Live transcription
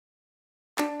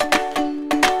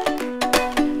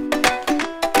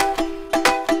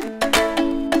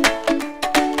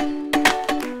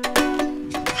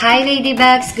Hi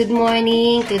ladybugs, good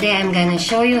morning. Today I'm gonna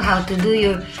show you how to do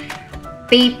your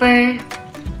paper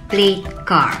plate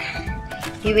car.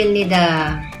 You will need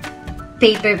a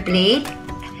paper plate.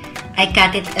 I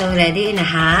cut it already in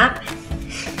half.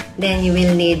 Then you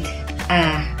will need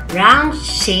a round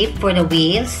shape for the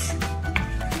wheels.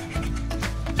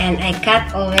 And I cut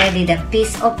already the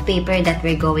piece of paper that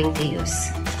we're going to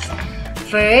use.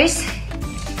 First,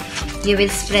 you will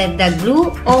spread the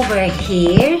glue over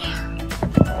here.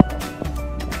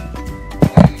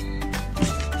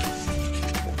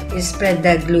 You spread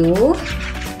the glue.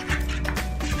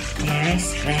 Yeah,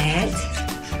 spread.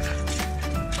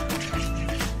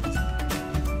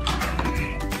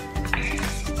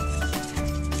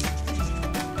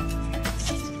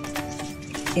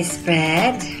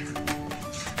 Spread.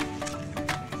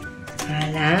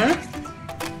 Voila.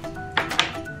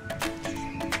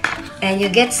 And you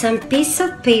get some piece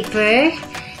of paper,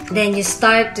 then you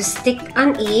start to stick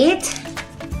on it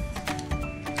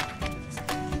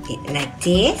like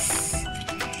this.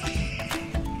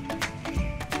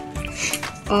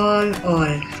 All.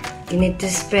 You need to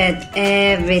spread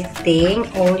everything,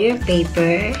 all your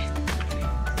paper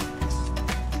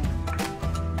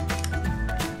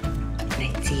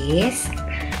like this.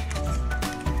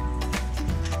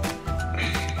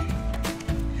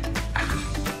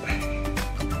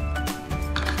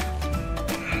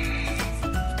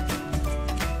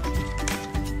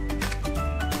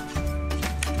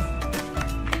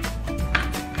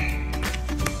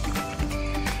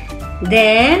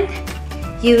 Then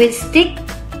you will stick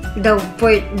the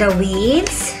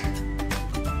wheels.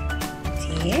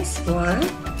 This one.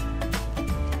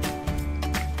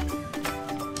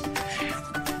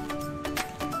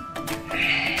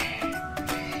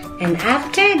 And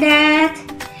after that,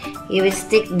 you will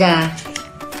stick the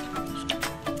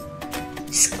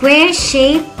square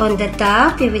shape on the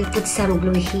top. You will put some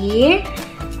glue here.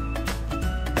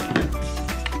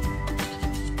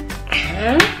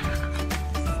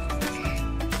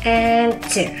 And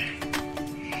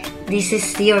this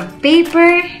is your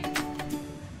paper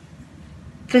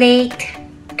plate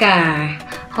car.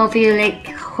 Hope you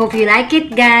like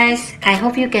it, guys. I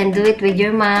hope you can do it with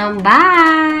your mom.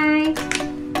 Bye.